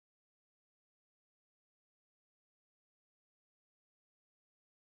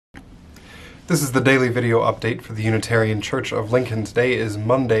This is the daily video update for the Unitarian Church of Lincoln. Today is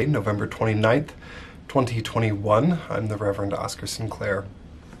Monday, November 29th, 2021. I'm the Reverend Oscar Sinclair.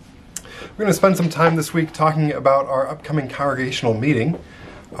 We're going to spend some time this week talking about our upcoming congregational meeting.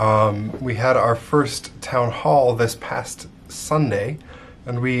 We had our first town hall this past Sunday,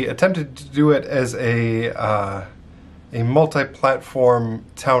 and we attempted to do it as a multi-platform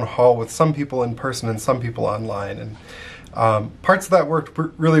town hall with some people in person and some people online. And parts of that worked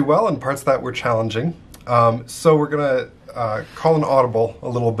really well, and parts of that were challenging. So we're going to call an audible a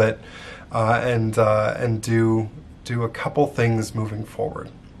little bit and do a couple things moving forward.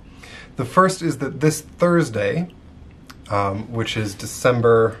 The first is that this Thursday, which is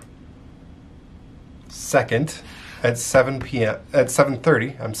December 2nd at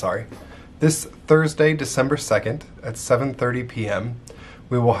 7:30. This Thursday, December 2nd at 7:30 p.m.,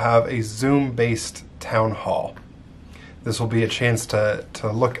 we will have a Zoom-based town hall. This will be a chance to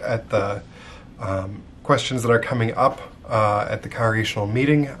look at the questions that are coming up at the congregational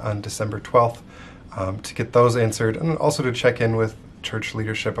meeting on December 12th, to get those answered, and also to check in with church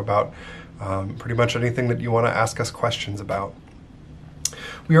leadership about pretty much anything that you want to ask us questions about.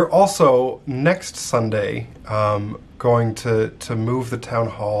 We are also, next Sunday, going to move the town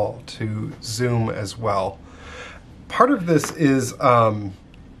hall to Zoom as well. Part of this is a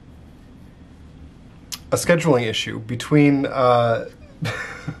scheduling issue between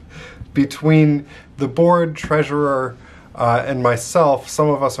between the board, treasurer, and myself. Some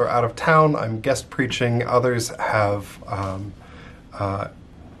of us are out of town. I'm guest preaching. Others have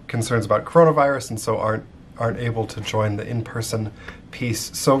concerns about coronavirus, and so aren't able to join the in-person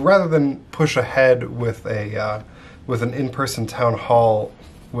piece. So rather than push ahead with an in-person town hall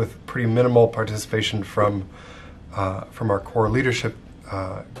with pretty minimal participation from our core leadership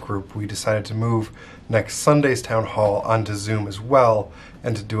group, we decided to move next Sunday's town hall onto Zoom as well,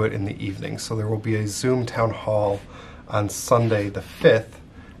 and to do it in the evening. So there will be a Zoom town hall on Sunday the 5th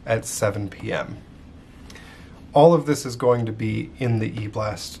at 7 p.m. All of this is going to be in the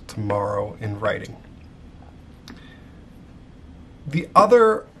e-blast tomorrow in writing. The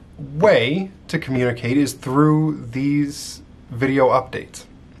other way to communicate is through these video updates.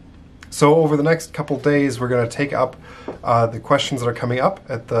 So over the next couple days, we're going to take up the questions that are coming up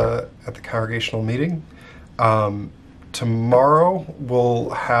at the congregational meeting. Tomorrow we'll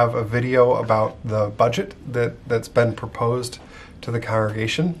have a video about the budget that's been proposed to the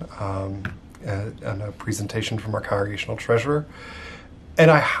congregation, and a presentation from our congregational treasurer.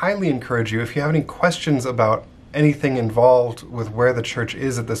 And I highly encourage you, if you have any questions about anything involved with where the church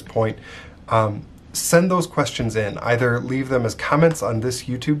is at this point, send those questions in. Either leave them as comments on this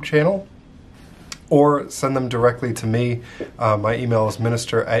YouTube channel, or send them directly to me. My email is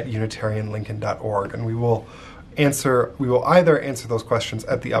minister@unitarianlincoln.org, and we will either answer those questions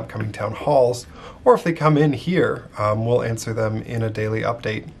at the upcoming town halls, or if they come in here, we'll answer them in a daily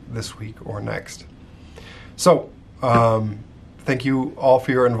update this week or next. So, thank you all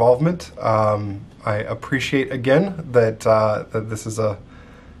for your involvement. I appreciate again that this is a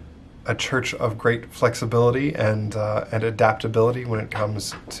church of great flexibility and adaptability when it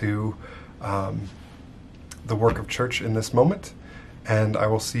comes to the work of church in this moment. And I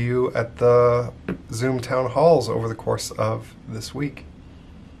will see you at the Zoom town halls over the course of this week.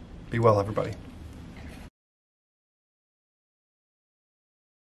 Be well, everybody.